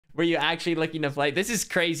were you actually looking to play? This is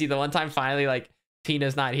crazy. The one time finally like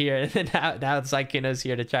Tina's not here, and then now it's like Sykkuno's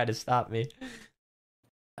here to try to stop me.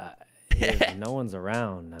 No one's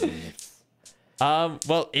around. I mean, it's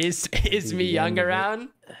well, is me young around?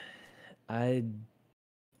 I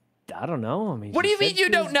don't know. I mean, what do you mean you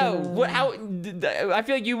don't know? What? How? I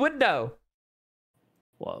feel like you would know.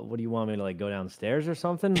 Well, what do you want me to like go downstairs or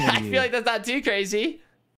something? I feel like that's not too crazy.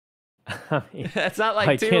 I mean, that's not like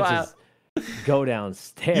I too can't wild. just go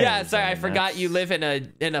downstairs. Yeah, sorry, I forgot that's you live in a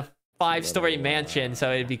 5-story little, mansion,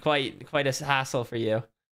 so it'd be quite a hassle for you.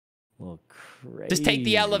 a little crazy. Just take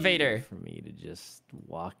the elevator. For me to just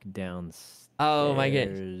walk downstairs. Oh my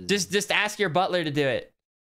god. Just ask your butler to do it.